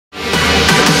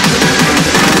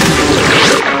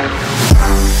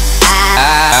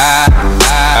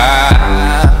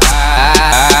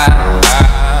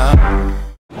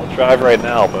right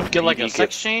now, but get like a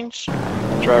sex change.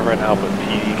 I'll drive right now, but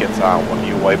PD gets on when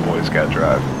you white boys gotta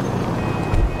drive.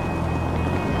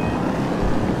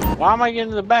 Why am I getting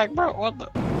in the back, bro? What the?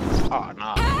 Oh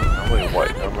nah. Nobody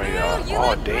white. Nobody.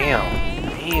 Oh damn.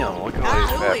 Damn. Look at all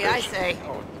these fat I bitches. say.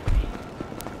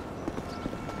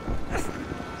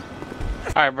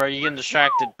 All right, bro. You getting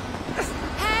distracted?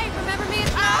 Hey, remember me?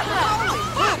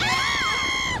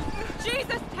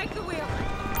 Jesus, take the wheel.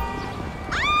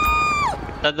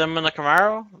 That them in the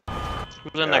Camaro?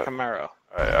 Who's in that Camaro?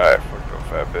 Alright, fuck those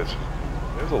fat bitches.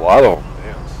 There's a lot of them.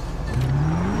 Damn.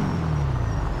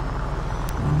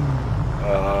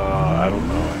 I don't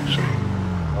know actually.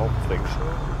 I don't think so.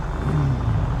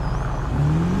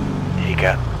 You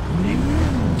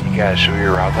gotta show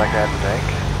your route that guy in the bank?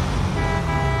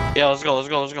 Yeah, let's go.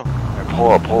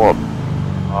 Right, pull up.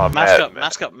 Mask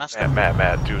up.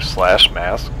 Matt, do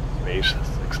 /mask base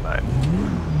 69.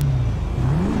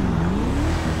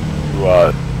 Do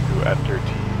enter T,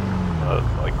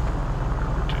 like,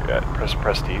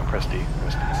 press T. Do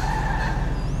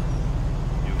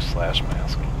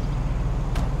 /mask.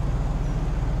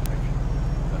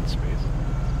 Then space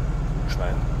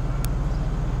 69.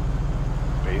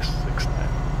 Space 69.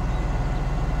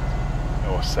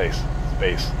 No, space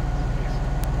 69.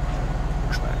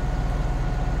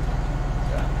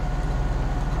 Yeah.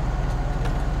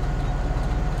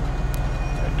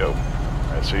 Alright, dope.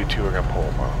 Alright, so you two are gonna pull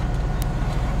them out.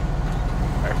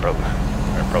 Alright, brother.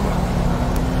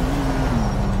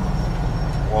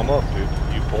 Pull them up, dude.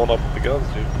 You pulling up with the guns,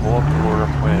 dude. Pull up and we're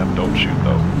gonna point at them. Don't shoot,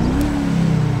 though.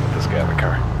 Put this guy in the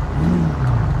car.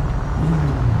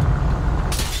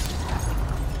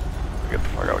 Get the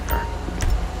fuck out of the car.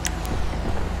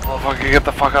 Motherfucker, get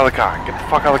the fuck out of the car. Get the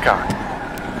fuck out of the car.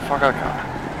 Get the fuck out of the car.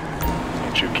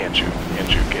 Can't shoot.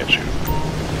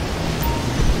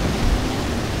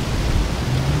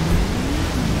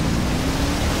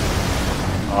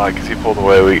 Because he pulled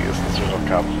away, since there's no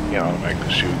cops, you can't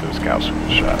automatically shoot those cops who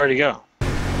get shot. Where'd he go?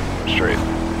 Straight.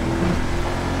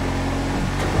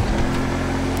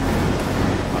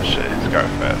 Oh shit, he's got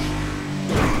fast.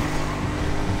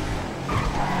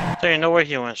 There ain't no way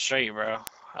he went straight, bro.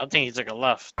 I think he took a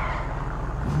left.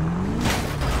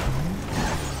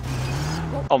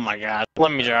 Oh my god.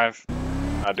 Let me drive.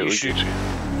 Nah, dude, You we shoot. get you.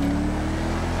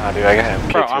 Nah, dude, I got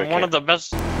him. Bro, I'm one of the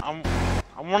best. I'm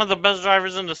one of the best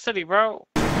drivers in the city, bro.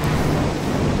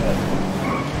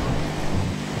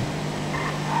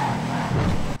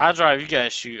 I drive, you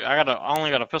guys shoot. I only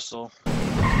got a pistol.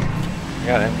 I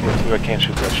got an MK2, I can't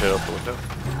shoot that shit out the window.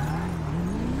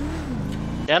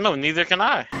 Yeah, no, neither can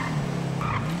I.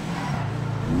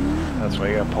 That's why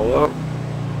you gotta pull up.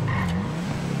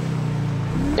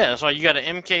 Yeah, that's why you got an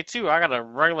MK2. I got a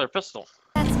regular pistol.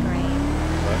 That's great.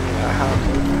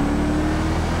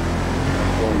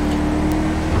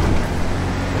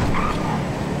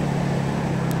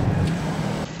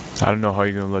 I don't know how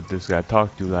you're gonna let this guy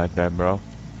talk to you like that, bro.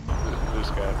 This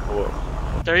guy, pull up.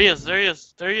 There he is. Where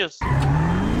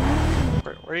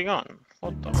are you going?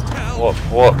 What the?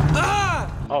 Pull up.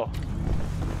 Oh.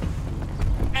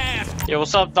 Yo,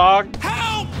 what's up, dog?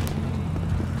 Oh,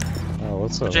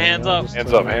 what's up? Put your hands up.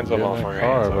 Hands up, Get in the motherfucker.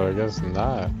 car, Hands but I up. guess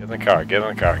not. Get in the car. Get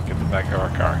in the back of our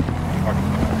car.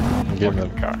 Get in the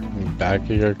car. back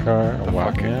of your car. Wow,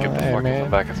 Get the hey, fuck in the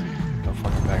man. back of the seat. Get the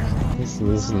fucking back of the seat.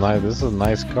 This is nice. This is a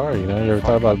nice car. You know, you ever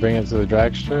thought about bringing it to the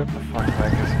drag strip? Get the fuck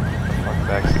back of the seat. Get the fuck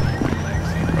back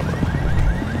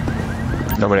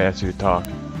seat. Nobody asked you to talk.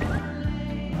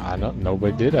 I know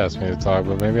nobody did ask me to talk,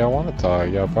 but maybe I want to talk.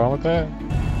 You got a problem with that?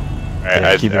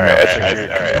 Alright, keep it alright, up.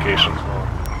 communications going.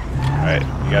 Alright,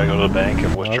 you gotta go to the bank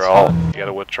and withdraw. You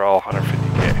gotta withdraw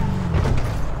 150K.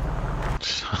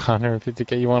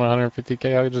 150K? You want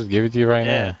 150K? I'll just give it to you right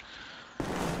Yeah.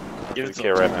 Give it to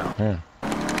 150K right now. now. Yeah.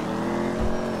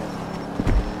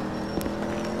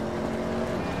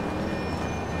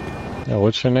 Yeah,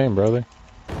 what's your name, brother?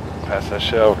 Pass that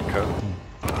shit over, cuz.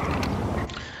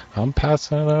 I'm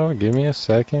passing it over. Give me a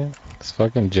second. This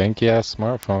fucking janky ass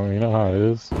smartphone. You know how it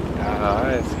is.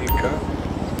 I see,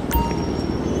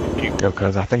 cuz. Yo,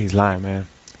 cuz I think he's lying, man.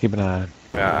 Keep an eye on him.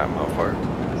 Yeah, motherfucker.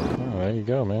 Oh, there you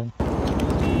go, man.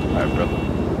 Alright, brother.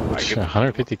 Alright, Shit,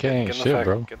 150K ain't shit,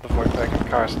 bro. Get the fuck back in the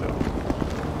car still.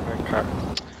 Back in the car.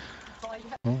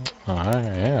 Alright,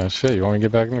 yeah, shit. You want me to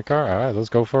get back in the car? Alright, let's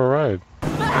go for a ride.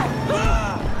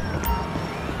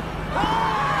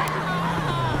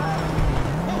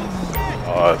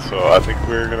 So I think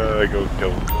we're gonna go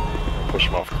push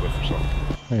him off a cliff or something.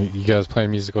 Hey, you guys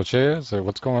playing musical chairs, or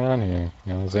what's going on here?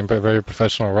 You know, this ain't a very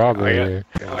professional robbery here.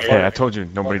 Hey, I told you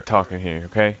nobody talking here,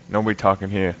 okay? Nobody talking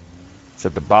here.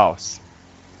 Except the boss.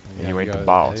 And you ain't the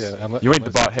boss. You ain't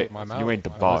the boss. Hey, you ain't the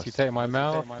boss. Unless you take my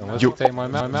mouth, unless you take my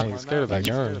mouth, I ain't scared of that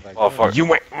gun. Oh fuck.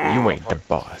 You ain't the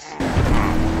boss.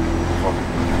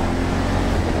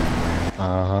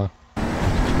 Uh-huh.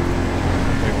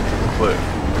 Take me to the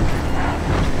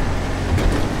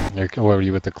cliff. Where were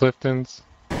you with the Cliftons?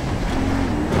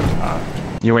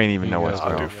 You ain't even know what's Oh,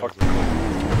 going dude, on. fuck the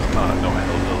cliff. No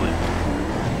hillbilly.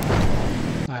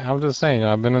 I'm just saying,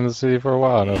 I've been in the city for a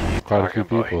while. I know quite a few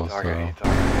people, so...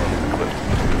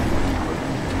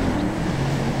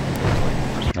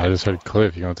 I just heard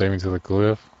cliff. You gonna take me to the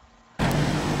cliff?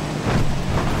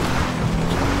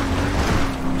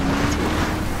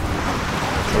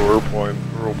 So we're playing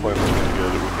this pretty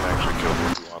good. We can actually kill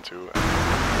them if we want to. And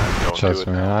don't Trust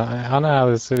do it me, now. I know how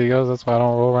this city goes. That's why I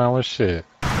don't roll around with shit.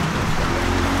 He's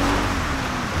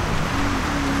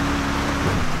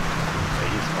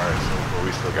smart, so but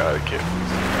we still gotta kill him.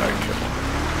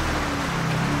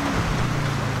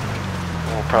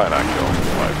 We'll probably not kill him.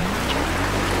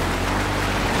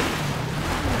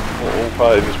 We'll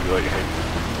probably just be like, hey,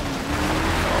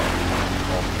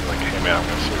 man, I'm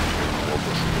gonna search you. We'll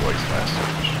listen to like fast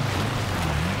search.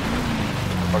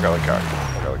 Fuck out of the car.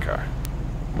 Fuck out of the car.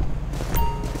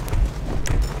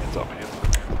 Hands up, hands up.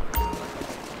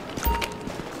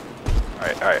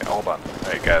 Alright, hold on.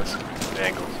 Alright, guys. Get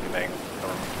angles, get angles.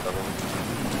 Cover me.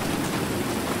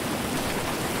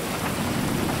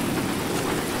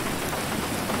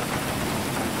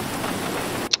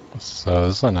 So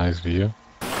this is a nice view.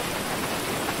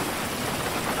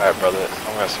 Alright, brother.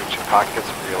 I'm gonna search your pockets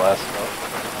for your last note.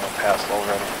 I'm gonna pass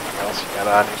over anything else you got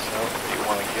on yourself that you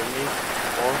want to give me,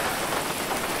 or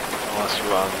unless you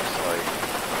want just like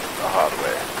the hard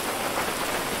way.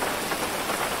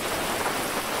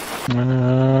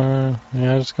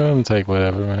 Yeah, just go ahead and take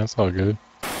whatever, man. It's all good.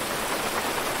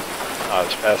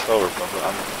 Just pass over, brother.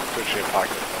 I'm searching your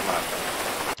pockets. I'm not.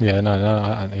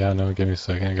 Yeah, no, give me a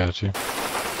second. I got you.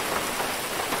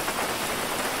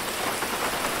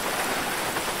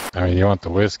 I mean, you want the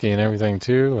whiskey and everything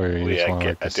too, or you just want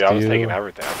like the dude, I was steel? taking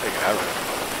everything. I'm taking everything.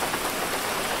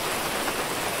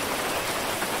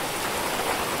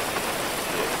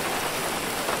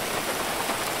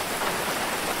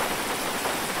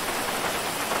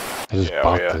 I just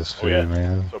bought this food,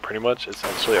 man. So pretty much,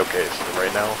 essentially, okay. So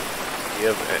right now, we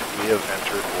have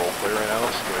entered roleplay right now.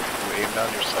 So if you aim down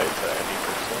your sights at any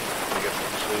person, you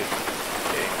essentially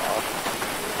getting off.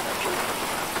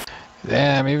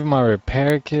 Damn, even my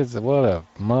repair kits. What a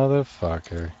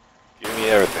motherfucker. Give me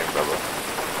everything, brother.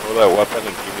 Throw that weapon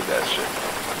and give me that shit.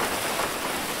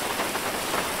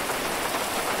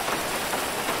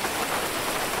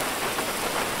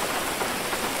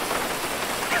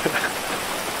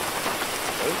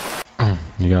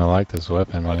 You're gonna like this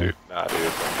weapon, man. Dude. Nah,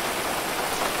 dude.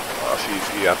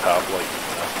 See on top, like,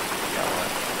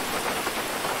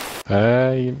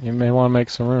 You may want to make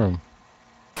some room.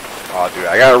 oh, dude,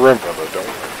 I got a room, brother. Don't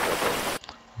worry, brother.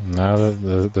 Now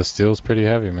the steel's pretty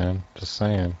heavy, man. Just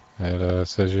saying. It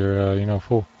says you're,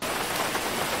 full.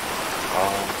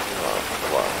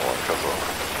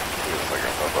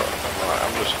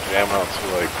 I'm just jamming out to,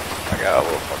 like, I got a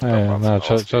little fucked Hey, up on no,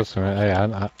 some trust me, man. Hey,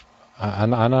 I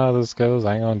know how this goes.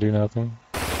 I ain't gonna do nothing.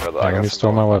 brother, Hey, let me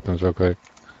store my weapons real quick.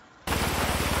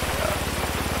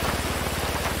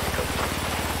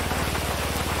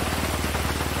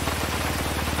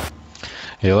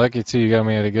 You're lucky too, you got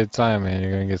me at a good time, man.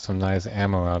 You're gonna get some nice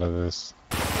ammo out of this.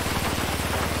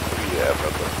 Yeah,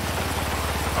 brother.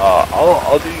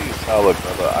 I'll do you solid,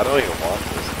 brother. I don't even want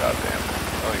this goddamn.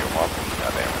 I don't even want this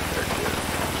goddamn repair kit.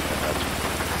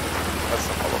 That's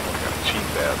some motherfucking cheap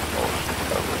ass bullshit,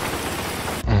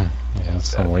 brother. Yeah, that's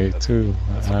some weight too.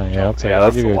 Yeah, I'll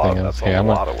that's give you a lot. everything else. That's a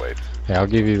lot of weight. Hey, I'll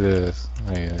give you this.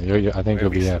 Hey, I think you'll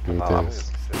be happy with this.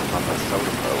 On the soda,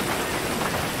 bro.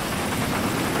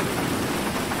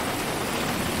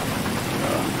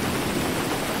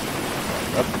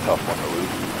 That's a tough one to lose.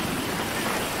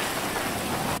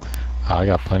 I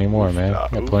got plenty more, man. I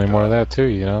got plenty more of that too.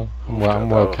 I'm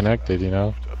well connected.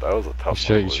 That was a tough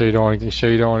one. You sure you don't want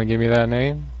to give me that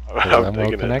name? I'm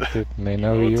well connected, and they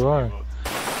know who you are.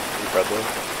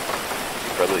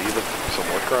 Brother, you look for some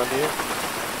work around here?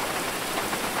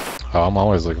 Oh, I'm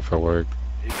always looking for work.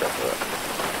 It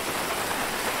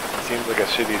seems like a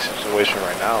shitty situation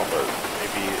right now, but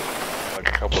maybe like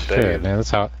a couple days. Shit, man,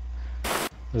 this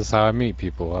is how I meet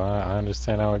people. I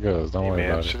understand how it goes. Don't worry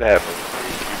about it. Shit happens.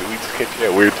 We just catch you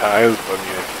at weird times, but I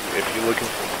mean, if you're looking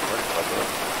for work, brother,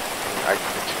 I can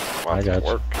get you some months of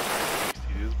work. You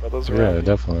see these brothers around? Yeah,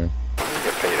 definitely. You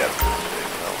get paid after this shit,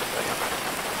 you know what I'm saying?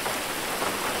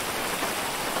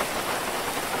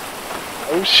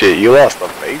 Oh shit, you lost a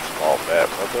baseball bat,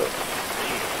 brother.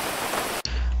 Damn.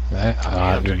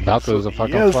 About to lose a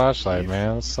fucking flashlight,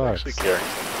 man. It Actually sucks. carrying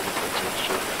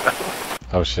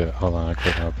Oh shit, hold on, I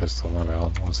clicked my pistol. My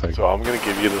bad. 1 second. So I'm gonna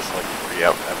give you this like free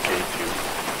MK2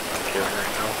 carry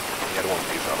right now. You had one of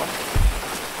these on them.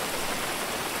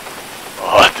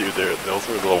 Oh dude, those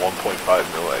were the 1.5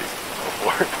 mil I used to go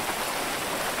for.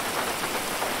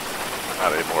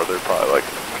 Not anymore, they're probably like,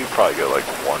 you could probably get like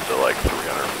 1 to like 300.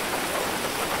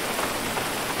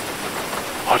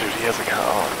 Oh dude, he has a gun.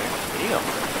 Oh man, damn.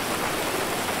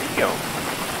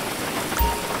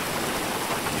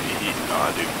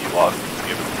 Dude, he lost.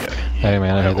 Hey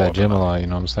man, I hit that gym a lot, you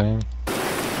know what I'm saying? You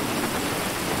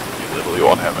literally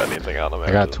won't have anything on him.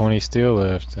 I got 20 steel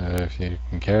left, if you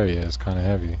can carry it, it's kinda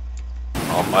heavy.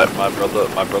 My brother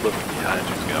from behind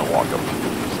you's gonna walk up to you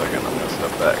in a second, I'm gonna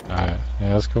step back. Alright, yeah,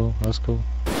 that's cool, that's cool.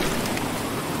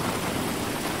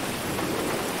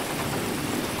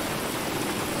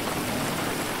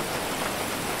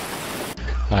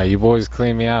 Alright, you boys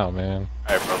clean me out, man.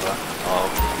 Alright brother,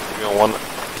 you gonna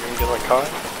get in the car?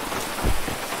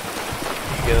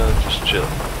 You gonna just chill.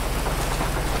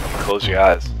 Close your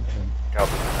eyes.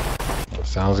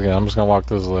 Sounds good. I'm just gonna walk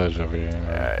this ledge over here.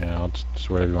 Alright. Yeah, just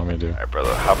whatever you want me to do. Alright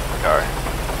brother, hop in the car.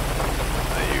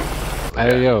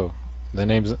 Hey yo, the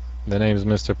name's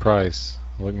Mr. Price.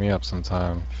 Look me up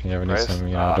sometime if you ever need Price? something.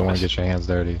 You know, don't want to get your hands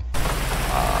dirty.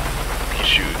 Dookie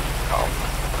Shoes.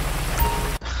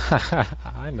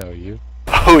 I know you.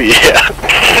 Oh yeah.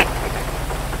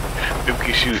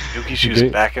 Dookie Shoes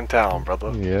back in town,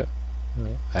 brother. Yeah.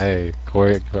 Hey,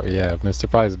 Corey, yeah, Mr.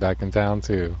 Price is back in town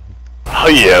too. Oh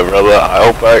yeah, brother.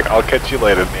 I'll catch you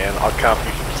later, man. I'll copy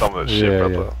you from some of this shit,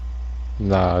 brother. Yeah.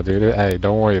 Nah, dude. Hey,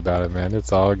 don't worry about it, man.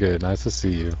 It's all good. Nice to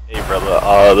see you. Hey, brother.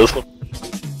 This will